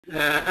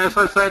As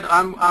I said,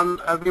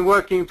 I've been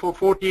working for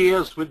 40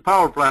 years with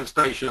power plant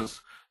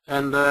stations,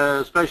 and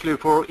especially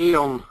for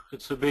E.ON.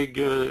 It's a big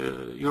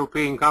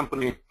European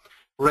company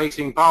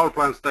raising power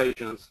plant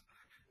stations.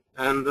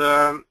 And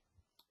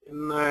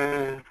in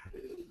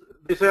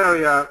this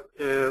area,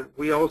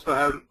 we also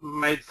have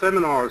made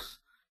seminars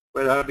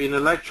where I've been a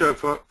lecturer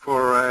for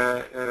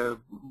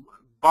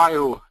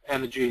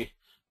bioenergy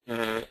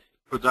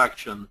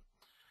production.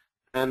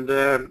 And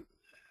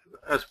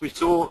as we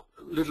saw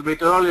a little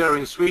bit earlier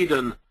in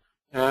Sweden,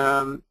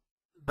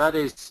 that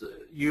is,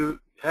 you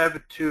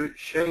have to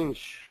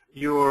change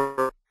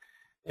your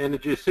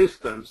energy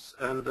systems.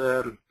 And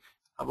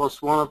I was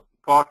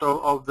part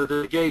of the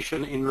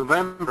delegation in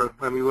November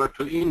when we went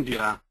to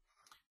India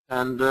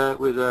and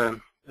with the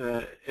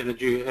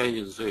energy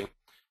agency.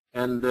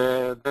 And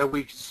there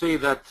we can see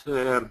that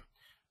the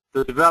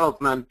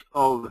development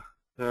of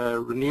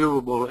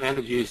renewable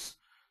energies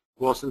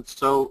wasn't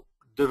so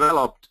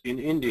developed in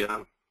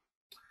India.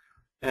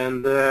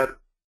 And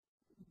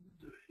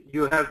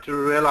you have to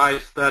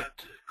realize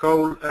that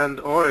coal and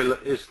oil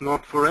is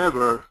not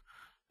forever,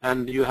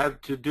 and you have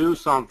to do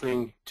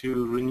something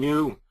to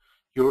renew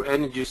your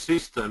energy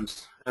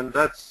systems, and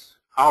that's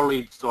our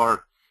lead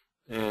star,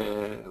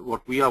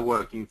 what we are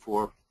working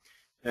for.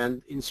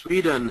 And in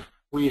Sweden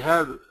we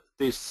have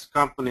this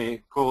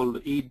company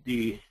called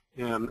ED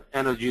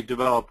Energy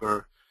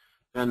Developer,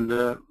 and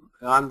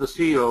I'm the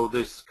CEO of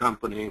this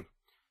company.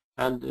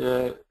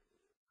 And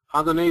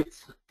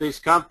underneath this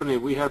company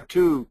we have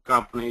two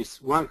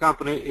companies. One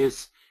company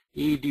is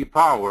ED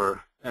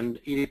Power, and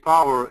ED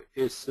Power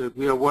is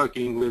we are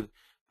working with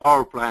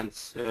power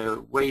plants,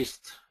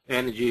 waste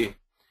energy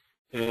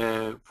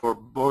for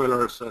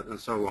boilers and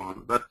so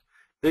on. But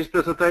this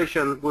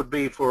presentation would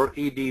be for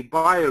ED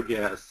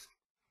Biogas,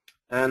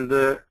 and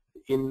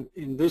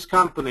in this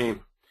company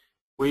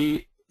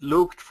we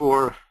looked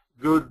for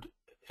good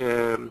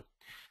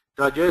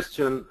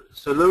digestion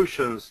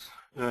solutions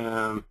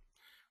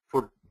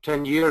for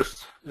 10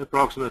 years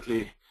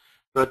approximately.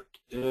 But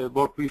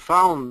what we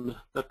found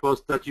that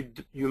was that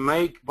you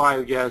make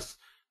biogas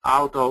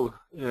out of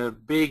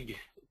big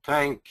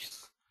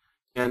tanks,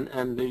 and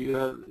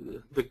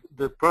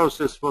the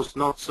process was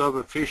not so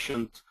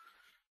efficient,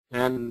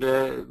 and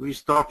we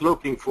start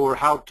looking for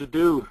how to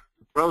do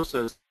the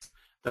process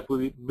that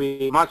will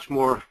be much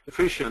more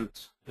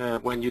efficient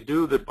when you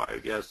do the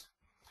biogas.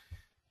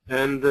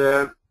 And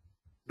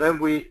then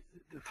we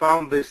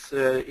found this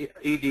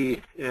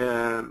ED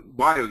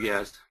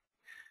Biogas,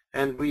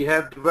 and we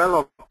have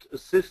developed a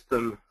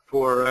system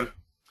for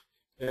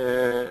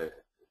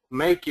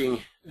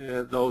making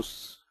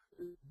those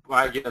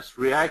biogas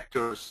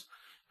reactors.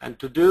 And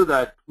to do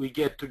that, we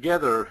get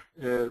together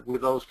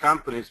with those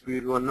companies we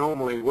were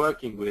normally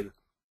working with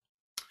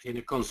in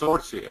a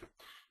consortium.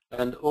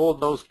 And all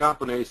those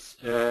companies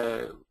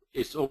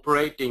is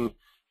operating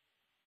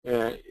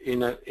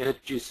in an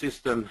energy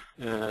system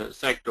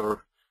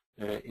sector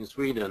in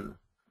Sweden.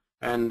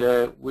 And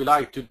we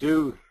like to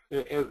do,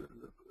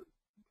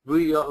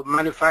 we are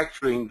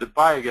manufacturing the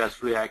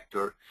biogas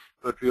reactor,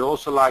 but we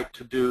also like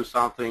to do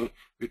something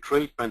with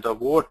treatment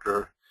of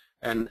water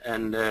and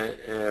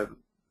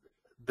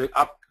the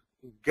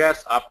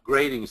gas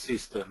upgrading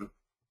system.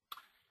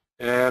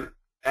 And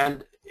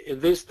in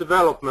this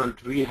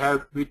development we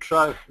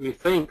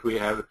think we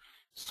have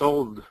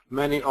solved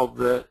many of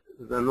the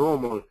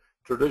normal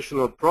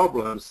traditional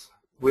problems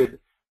with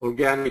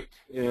organic,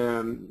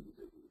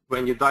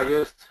 when you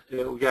digest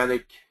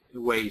organic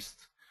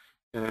waste.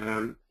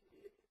 And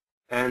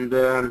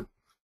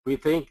we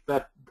think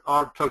that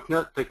our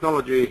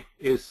technology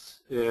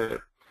is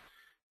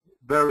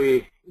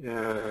very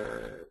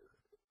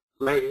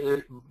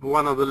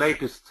one of the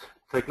latest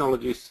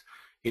technologies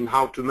in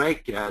how to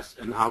make gas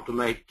and how to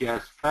make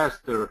gas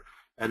faster,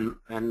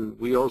 and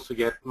we also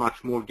get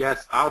much more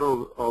gas out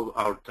of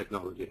our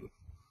technology.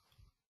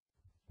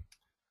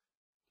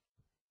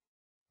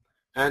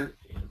 And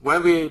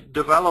when we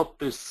develop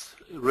these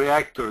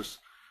reactors,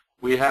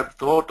 we have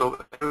thought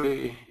of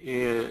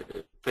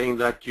everything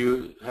that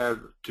you have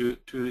to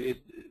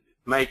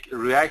make a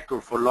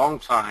reactor for a long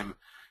time.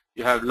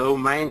 You have low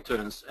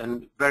maintenance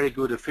and very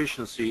good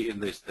efficiency in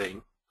this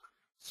thing.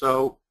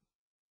 So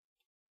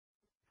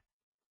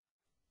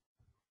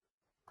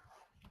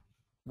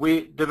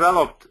we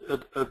developed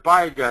a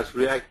biogas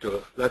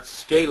reactor that's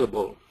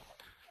scalable,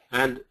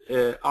 and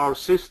our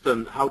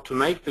system how to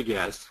make the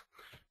gas,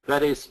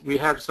 that is, we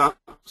have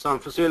some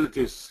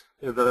facilities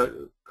that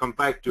I'll come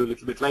back to a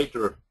little bit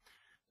later,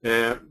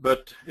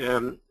 but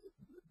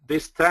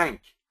this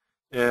tank,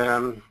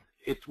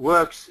 it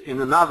works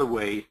in another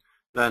way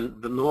than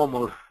the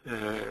normal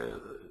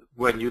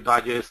when you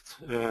digest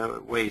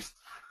waste,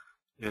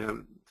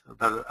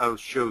 that I'll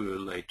show you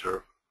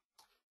later.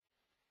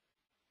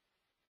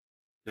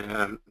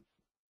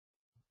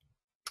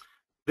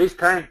 This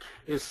tank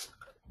is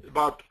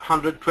about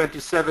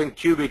 127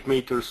 cubic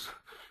meters,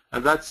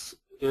 and that's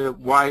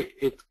why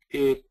it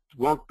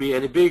won't be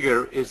any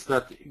bigger, is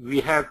that we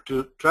have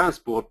to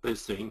transport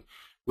this thing.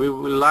 We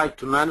would like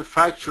to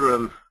manufacture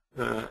them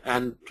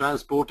and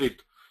transport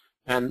it.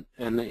 And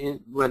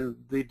when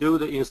they do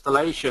the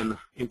installation,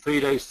 in 3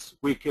 days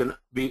we can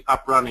be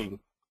up running.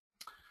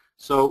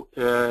 So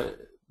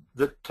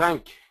the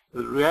tank,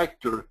 the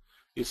reactor,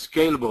 is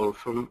scalable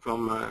from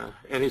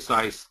any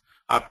size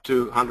up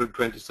to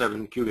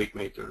 127 cubic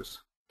meters.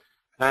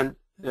 And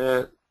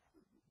the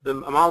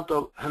amount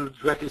of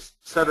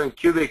 127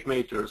 cubic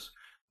meters,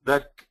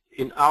 that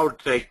in our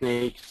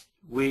techniques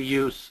we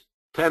use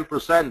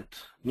 10%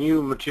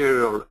 new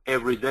material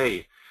every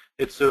day.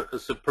 It's a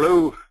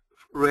flow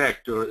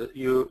reactor.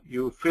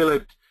 You fill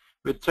it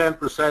with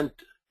 10%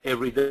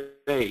 every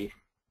day.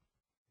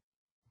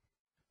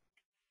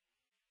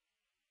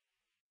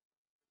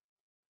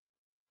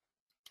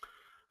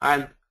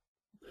 And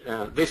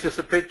this is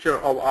a picture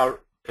of our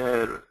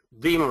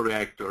demo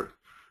reactor.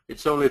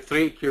 It's only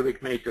 3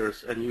 cubic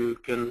meters, and you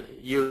can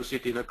use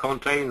it in a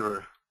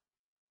container.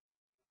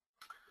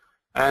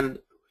 And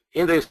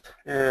in this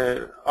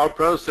our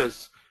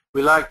process,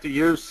 we like to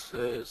use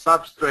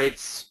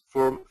substrates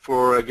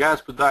for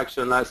gas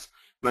production as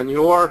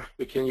manure.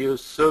 We can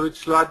use sewage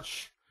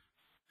sludge,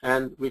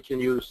 and we can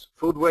use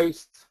food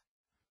waste.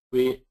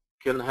 We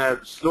can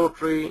have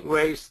slaughtering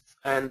waste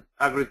and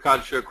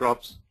agriculture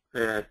crops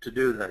to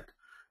do that.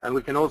 And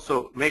we can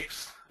also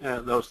mix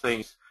those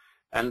things.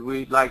 And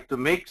we like to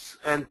mix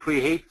and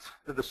preheat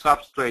the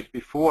substrate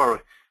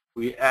before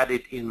we add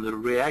it in the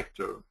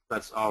reactor.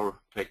 That's our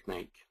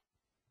technique.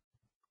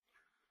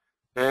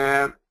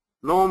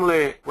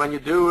 Normally, when you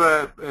do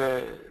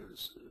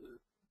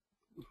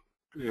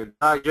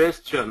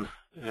digestion,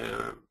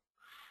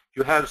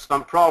 you have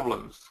some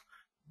problems.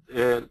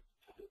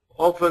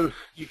 Often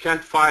you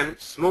can't find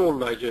small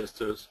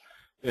digesters,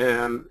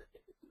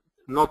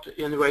 not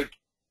in a way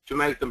to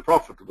make them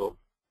profitable.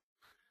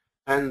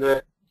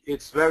 And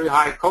it's very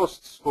high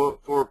costs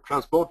for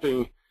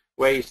transporting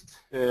waste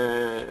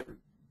to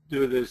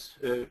this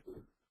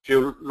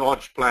few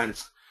large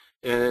plants,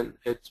 and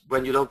it's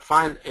when you don't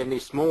find any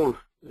small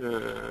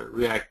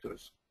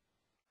reactors.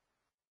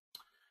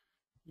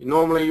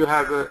 Normally you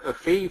have a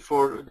fee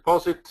for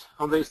deposit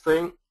on this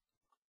thing,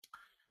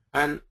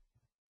 and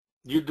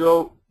you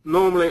do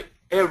normally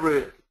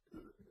every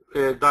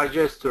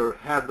digester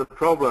have the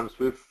problems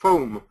with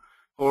foam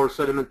or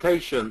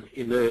sedimentation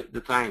in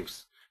the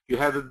tanks. You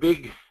have a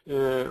big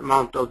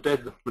amount of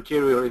dead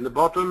material in the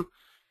bottom,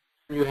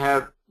 and you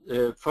have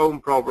foam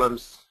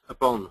problems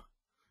upon.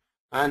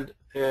 And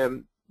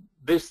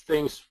these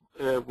things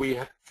we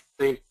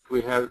think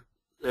we have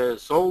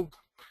solved.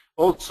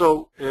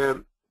 Also,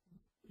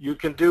 you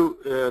can do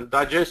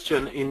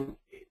digestion in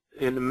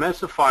a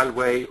mesophile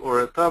way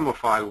or a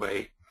thermophile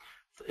way.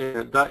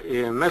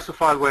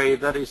 Mesophile way,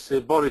 that is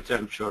body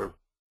temperature,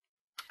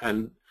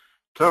 and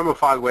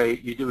thermophile way,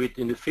 you do it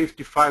in the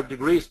 55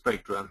 degree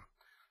spectrum.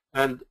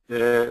 And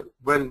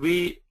when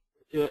we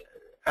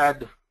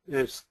add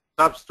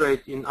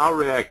substrate in our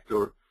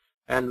reactor,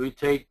 and we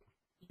take,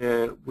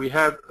 we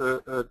have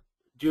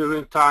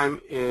during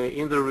time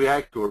in the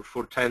reactor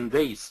for 10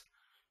 days,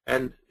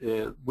 and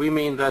we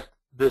mean that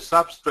the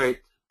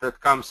substrate that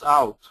comes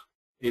out,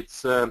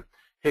 it's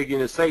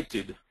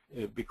hygienizated,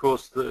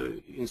 because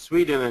in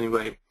Sweden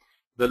anyway,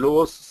 the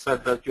laws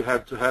said that you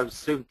have to have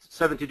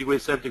 70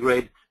 degrees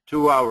centigrade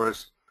 2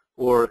 hours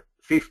or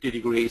 50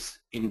 degrees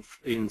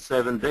in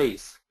 7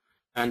 days.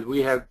 And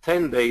we have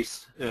 10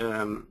 days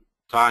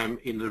time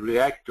in the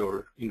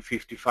reactor in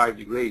 55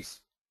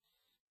 degrees.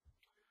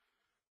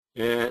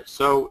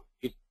 So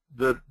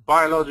the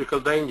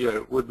biological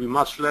danger would be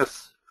much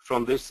less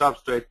from this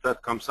substrate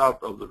that comes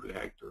out of the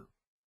reactor.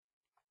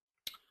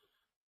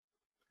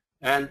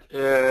 And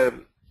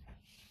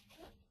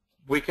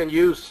we can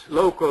use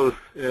local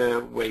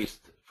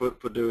waste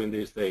for doing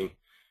this thing,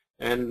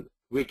 and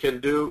we can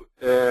do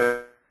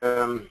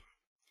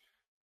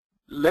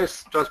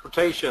less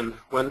transportation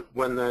when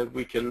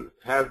we can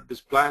have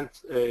this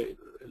plant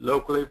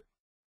locally.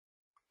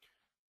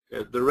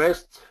 The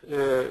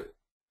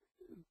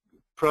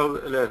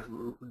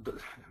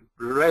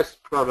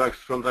rest products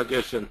from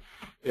digestion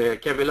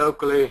can be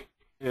locally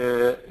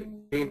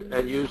cleaned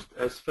and used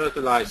as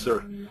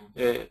fertilizer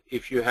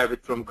if you have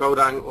it from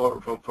Kodang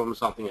or from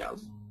something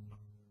else.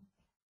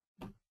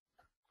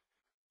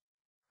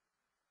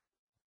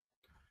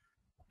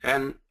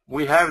 And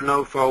we have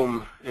no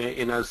foam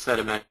in a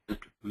sediment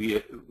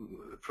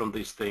from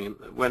this thing.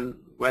 When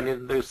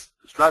this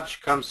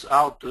sludge comes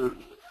out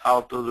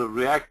of the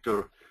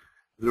reactor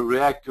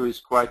is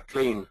quite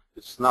clean.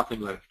 It's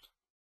nothing left.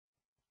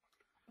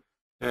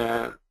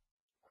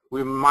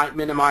 We might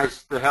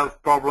minimize the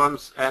health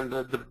problems and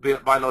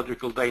the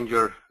biological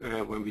danger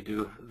when we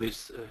do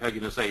this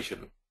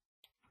hygienization.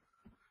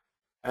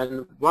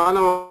 And one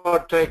of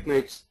our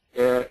techniques,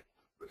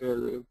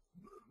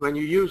 when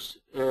you use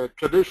a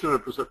traditional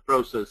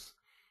process,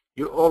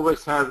 you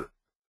always have,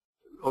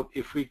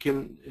 if we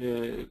can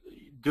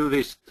do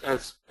this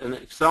as an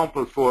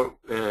example for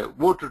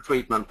water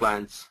treatment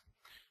plants,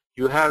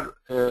 you have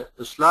a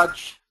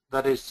sludge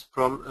that is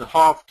from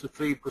 0.5 to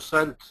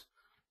 3%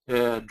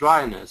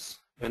 dryness,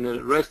 and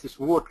the rest is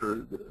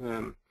water.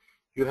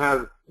 you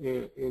have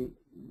in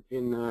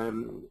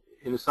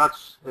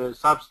such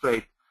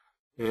substrate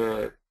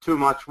too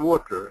much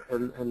water,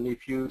 and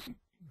if you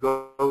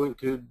going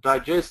to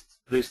digest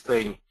this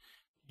thing,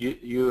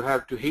 you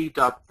have to heat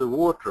up the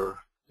water,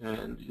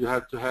 and you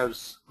have to have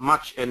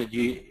much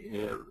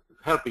energy,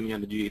 helping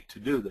energy to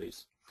do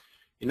this.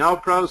 In our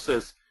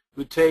process,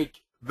 we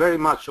take very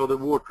much of the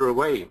water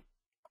away.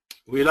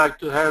 We like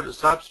to have a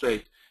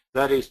substrate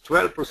that is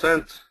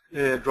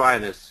 12%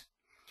 dryness,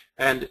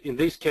 and in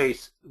this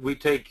case we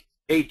take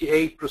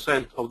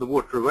 88% of the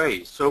water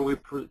away, so we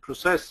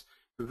process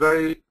a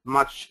very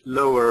much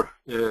lower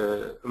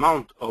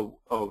amount of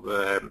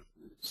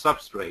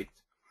substrate.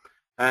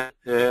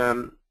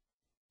 And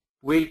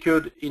we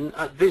could, in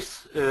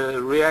this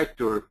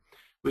reactor,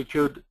 we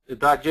could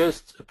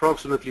digest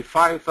approximately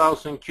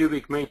 5,000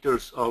 cubic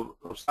meters of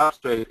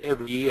substrate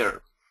every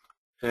year.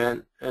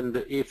 And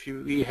if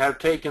we have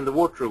taken the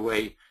water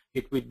away,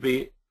 it would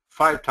be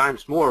 5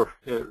 times more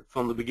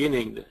from the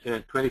beginning,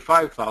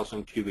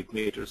 25,000 cubic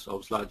meters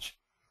of sludge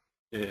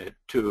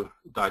to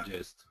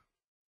digest.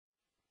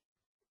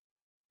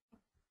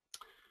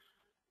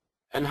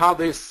 And how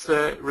this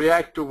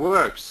reactor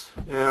works.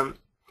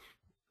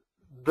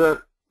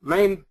 The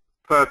main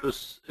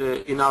purpose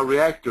in our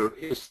reactor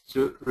is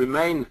to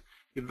remain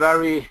a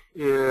very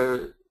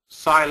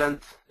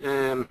silent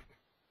and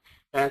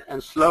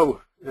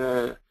slow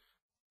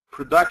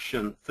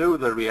production through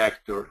the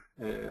reactor,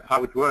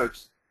 how it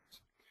works.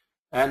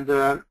 And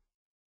to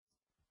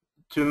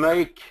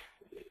make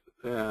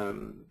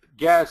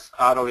gas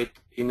out of it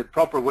in a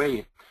proper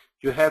way,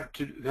 you have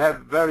to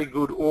have very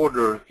good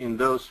order in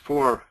those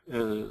 4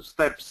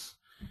 steps.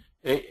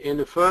 In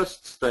the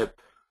first step,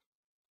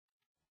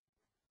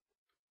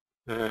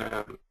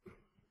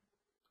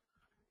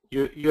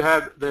 you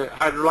have the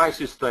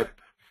hydrolysis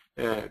step.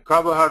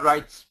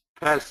 Carbohydrates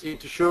pass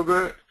into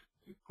sugar,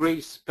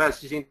 grease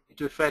passes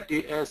into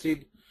fatty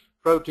acid,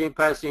 protein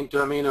passes into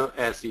amino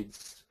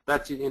acids.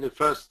 That's in the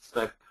first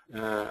step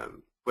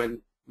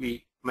when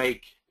we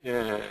make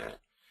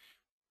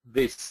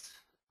this.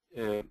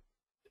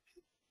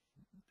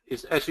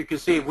 As you can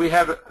see, we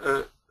have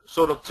a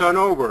sort of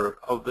turnover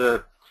of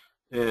the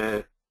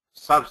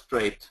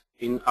substrate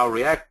in our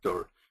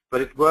reactor,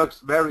 but it works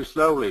very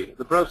slowly.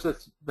 The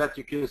process that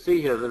you can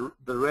see here,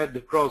 the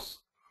red cross,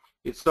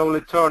 it's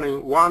only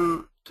turning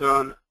 1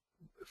 turn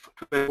for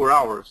 24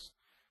 hours.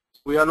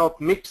 We are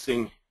not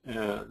mixing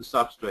the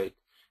substrate.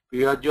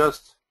 We are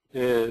just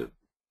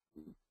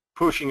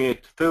pushing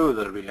it through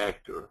the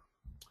reactor.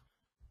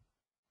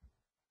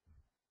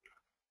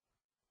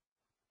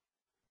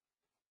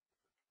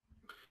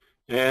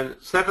 And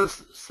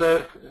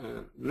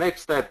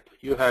next step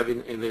you have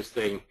in this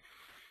thing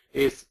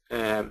is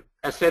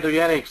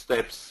acetogenic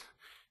steps,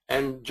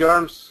 and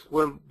germs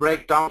will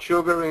break down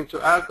sugar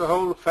into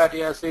alcohol,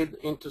 fatty acid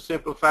into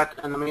simple fat,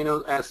 and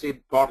amino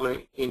acid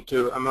partly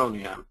into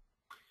ammonia.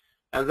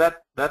 And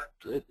that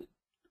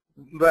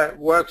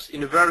works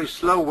in a very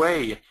slow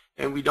way,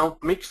 and we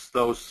don't mix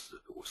those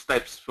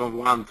steps from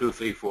 1, 2,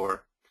 3,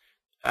 4.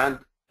 And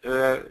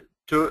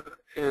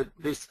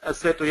this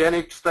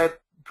acetogenic step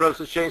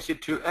process changes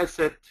it to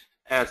acetic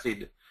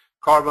acid,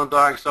 carbon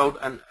dioxide,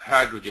 and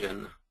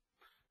hydrogen.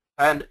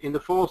 And in the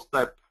 4th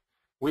step,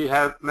 we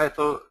have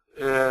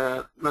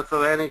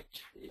methylenic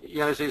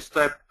genesis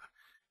step,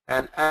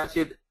 and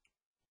acid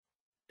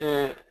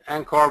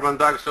and carbon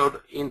dioxide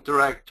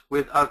interact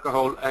with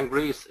alcohol and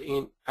grease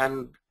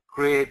and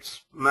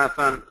creates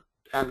methane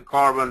and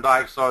carbon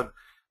dioxide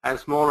and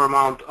smaller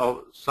amount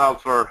of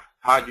sulfur,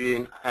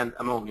 hydrogen, and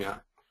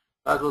ammonia.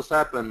 That will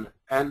happen.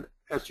 And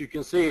as you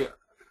can see,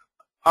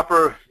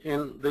 upper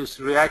in this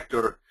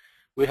reactor,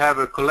 we have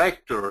a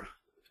collector.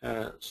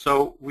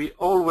 So we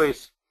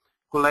always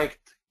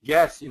collect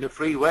gas in a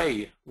free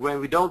way. When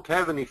we don't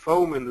have any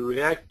foam in the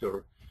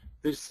reactor,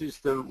 this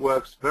system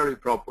works very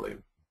properly.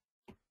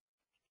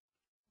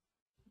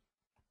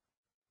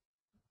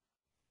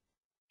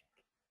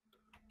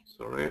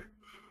 Sorry.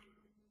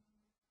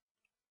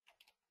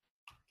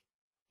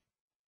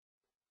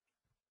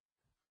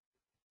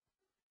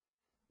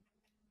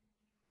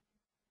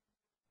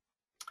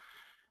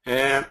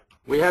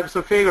 We have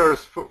some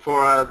figures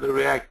for the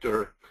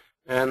reactor,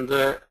 and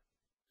the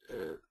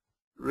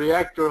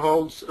reactor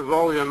holds a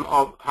volume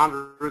of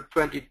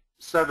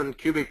 127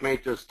 cubic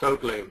meters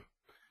totally,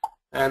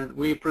 and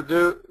we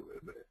the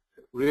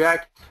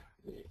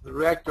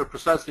reactor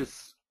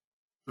processes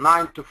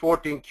 9 to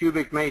 14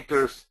 cubic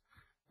meters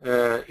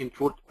in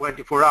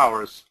 24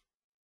 hours.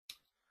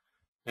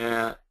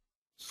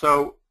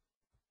 So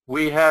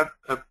we have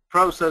a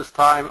process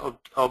time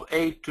of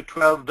 8 to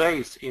 12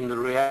 days in the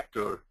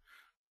reactor,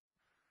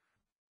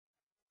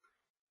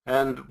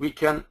 and we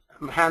can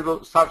handle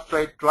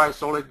substrate dry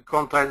solid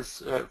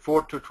contains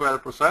 4 to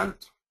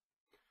 12%,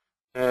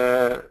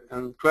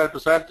 and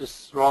 12%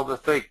 is rather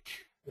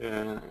thick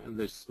in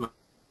this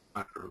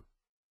matter.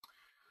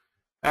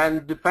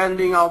 And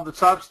depending on the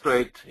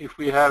substrate, if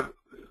we have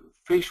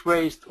fish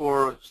waste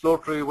or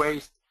slaughtery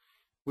waste,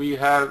 we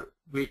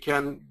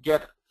can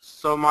get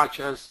so much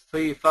as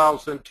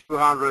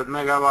 3,200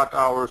 megawatt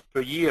hours per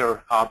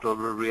year out of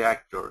a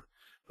reactor.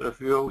 But if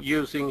you're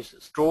using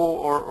straw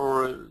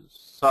or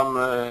some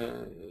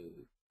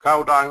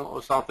cow dung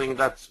or something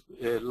that's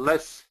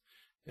less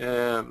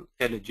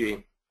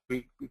energy,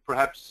 we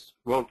perhaps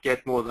won't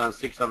get more than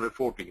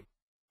 640.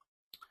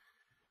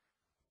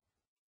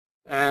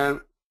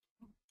 And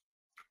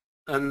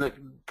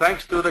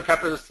thanks to the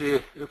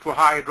capacity for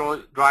high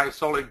dry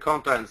solid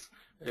contents,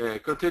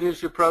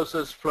 continuous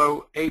process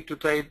flow 8 to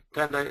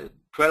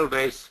 12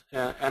 days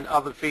and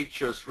other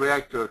features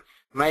reactor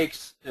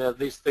makes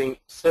this thing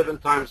 7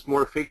 times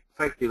more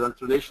effective than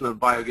traditional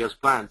biogas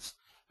plants.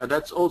 And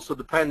that's also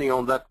depending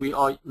on that we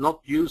are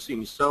not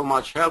using so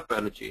much help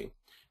energy.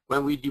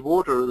 When we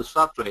dewater the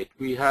substrate,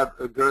 we have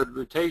a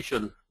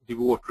gravitation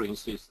dewatering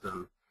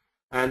system.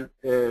 And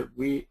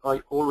we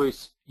are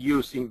always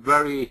using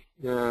very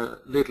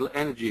little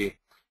energy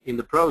in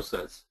the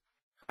process.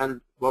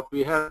 And what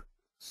we have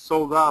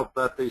solved out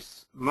that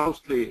is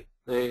mostly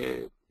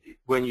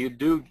when you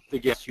do the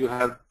gas, you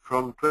have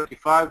from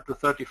 25 to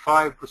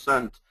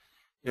 35%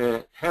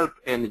 help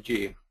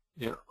energy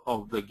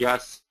of the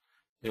gas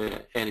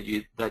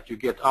energy that you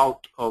get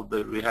out of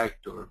the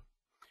reactor.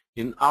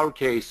 In our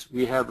case,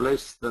 we have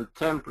less than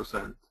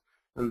 10%,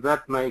 and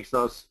that makes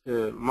us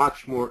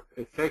much more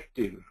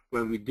effective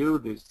when we do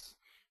this.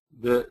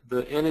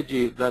 The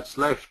energy that's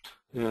left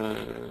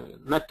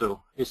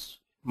netto is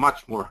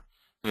much more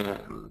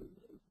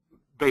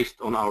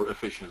based on our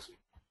efficiency.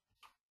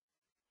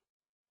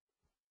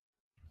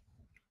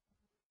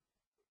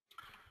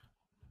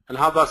 And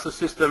how does the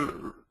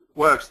system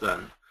works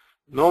then?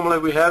 Normally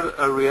we have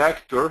a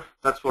reactor,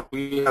 that's what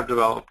we have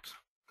developed.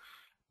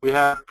 We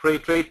have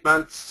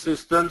pre-treatment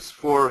systems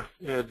for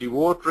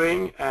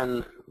dewatering,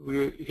 and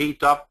we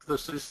heat up the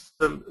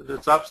system, the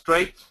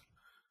substrate.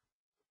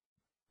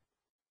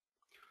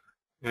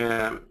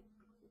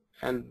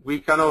 And we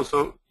can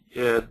also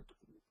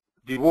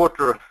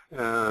dewater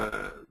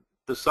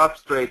the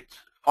substrate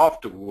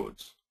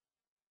afterwards.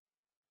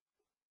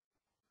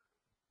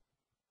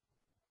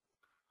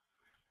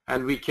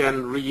 And we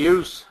can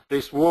reuse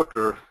this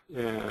water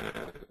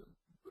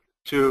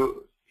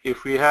to,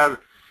 if we have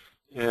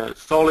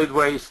solid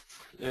waste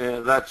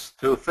that's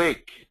too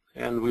thick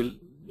and we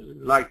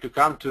like to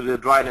come to the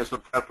dryness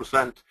of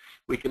 5%,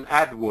 we can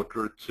add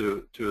water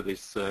to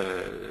this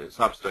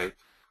substrate.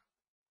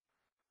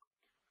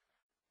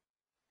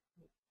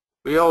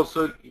 We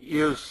also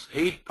use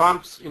heat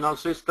pumps in our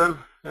system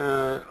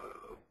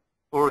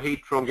or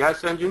heat from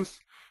gas engines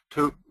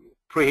to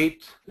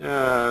preheat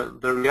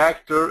the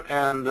reactor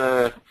and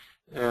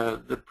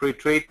the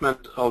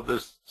pre-treatment of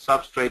the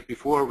substrate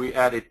before we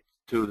add it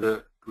to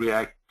the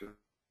reactor.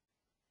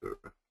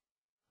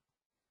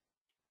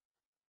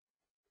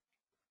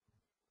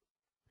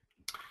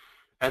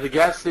 And the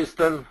gas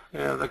system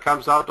that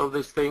comes out of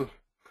this thing,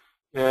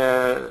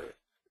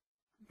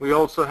 we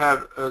also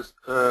have a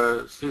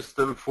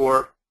system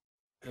for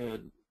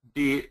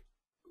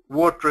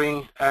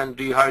dewatering and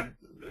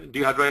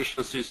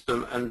dehydration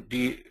system and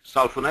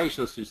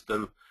desulfonation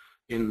system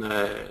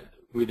when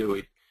we do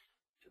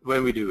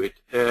it.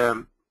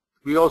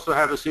 We also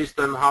have a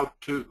system how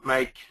to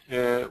make,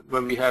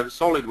 when we have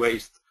solid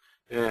waste,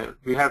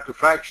 we have to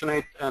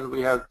fractionate and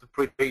we have to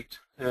pre-treat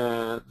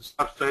the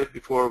substrate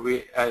before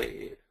we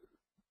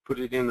put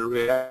it in the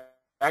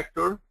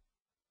reactor.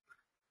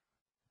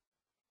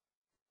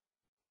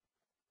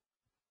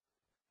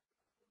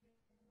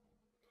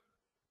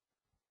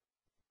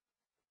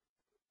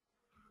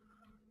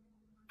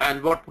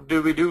 And what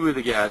do we do with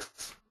the gas?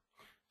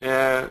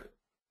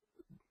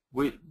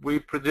 We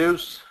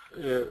produce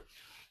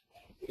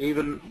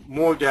even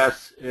more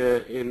gas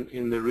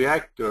in the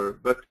reactor,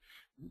 but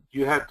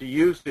you have to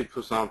use it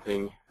for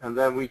something, and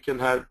then we can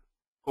have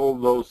all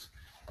those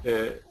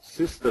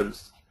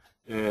systems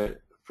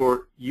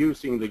for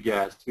using the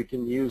gas. We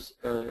can use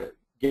a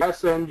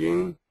gas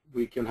engine,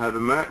 we can have a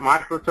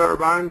micro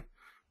turbine,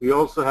 we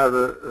also have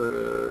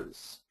a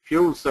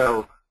fuel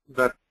cell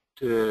that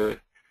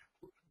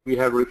we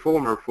have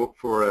reformer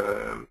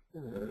for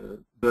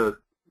the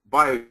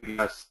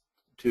biogas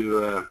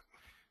to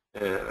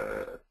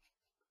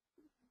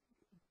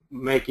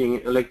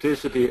making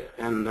electricity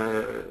and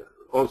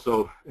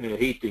also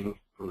heating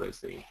from this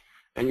thing.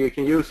 And you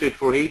can use it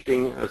for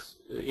heating as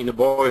in a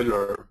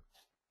boiler.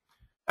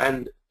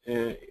 And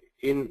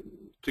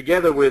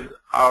together with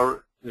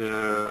our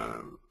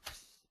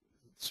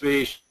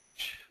Swedish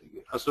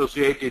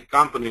associated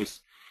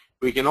companies,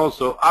 we can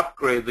also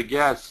upgrade the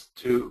gas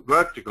to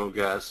vertical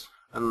gas,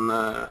 and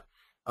I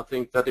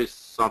think that is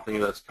something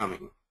that's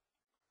coming.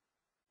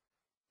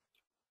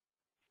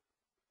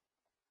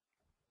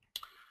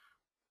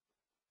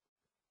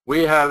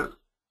 We have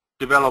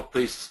developed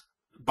this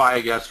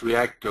biogas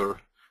reactor,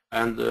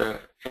 and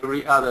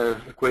every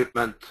other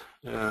equipment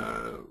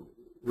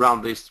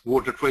around this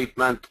water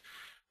treatment,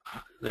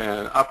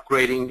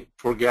 upgrading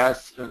for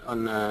gas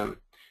and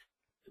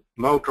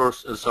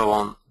motors and so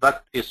on,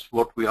 that is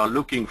what we are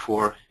looking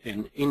for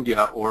in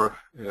India or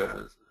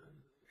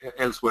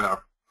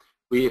elsewhere.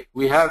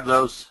 we have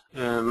those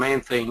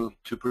main thing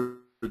to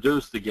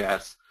produce the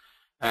gas,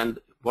 and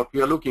what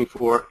we are looking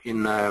for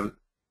in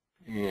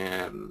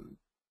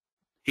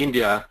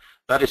India,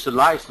 that is a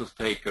license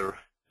taker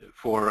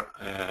for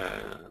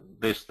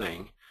this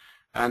thing.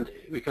 And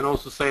we can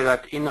also say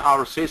that in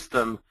our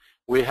system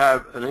we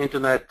have an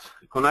internet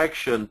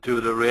connection to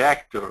the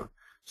reactor,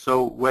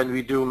 so when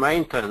we do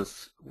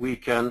maintenance we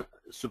can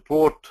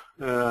support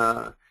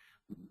they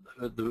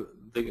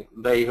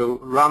who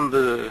run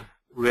the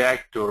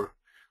reactor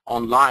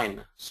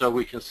online, so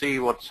we can see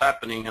what's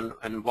happening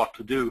and what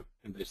to do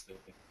in this thing.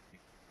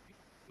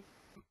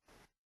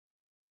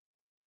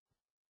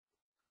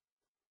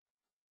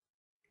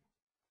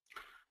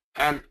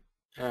 And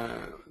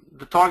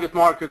the target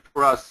market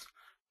for us,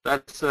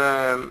 that's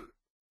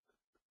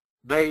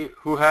they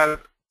who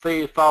have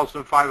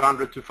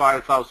 3,500 to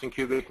 5,000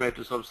 cubic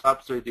meters of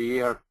substrate a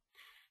year.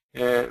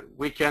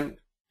 We can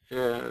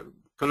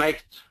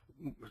connect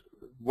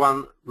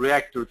one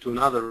reactor to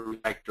another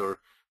reactor,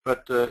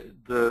 but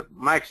the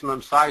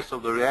maximum size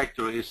of the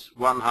reactor is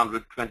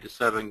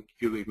 127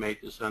 cubic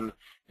meters, and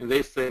in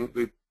this thing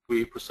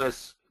we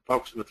process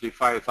approximately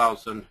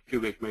 5,000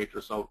 cubic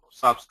meters of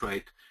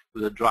substrate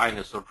with a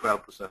dryness of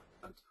 12%.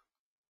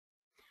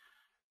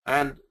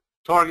 And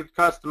target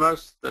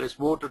customers, that is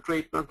water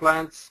treatment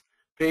plants,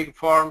 pig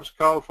farms,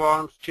 cow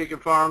farms, chicken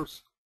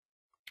farms,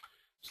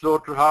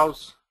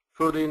 slaughterhouse,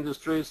 food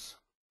industries,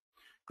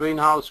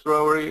 greenhouse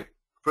growery,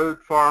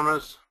 fruit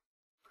farmers,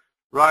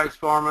 rice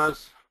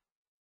farmers,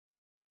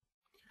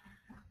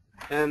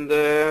 and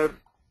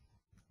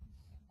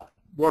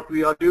what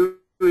we are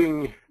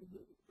doing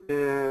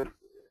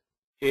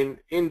in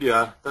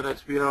India, that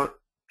is we are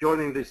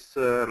joining this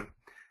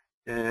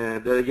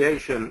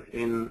delegation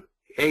in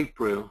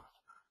April,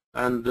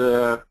 and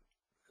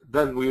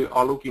then we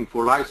are looking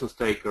for license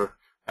taker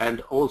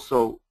and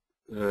also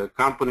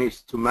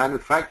companies to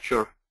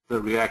manufacture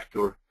the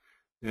reactor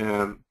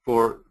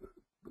for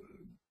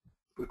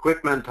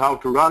equipment, how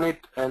to run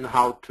it and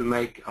how to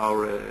make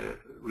our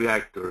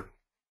reactor.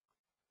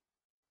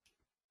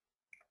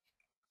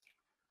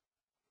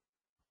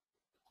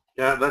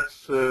 Yeah,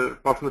 that's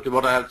approximately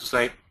what I have to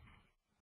say.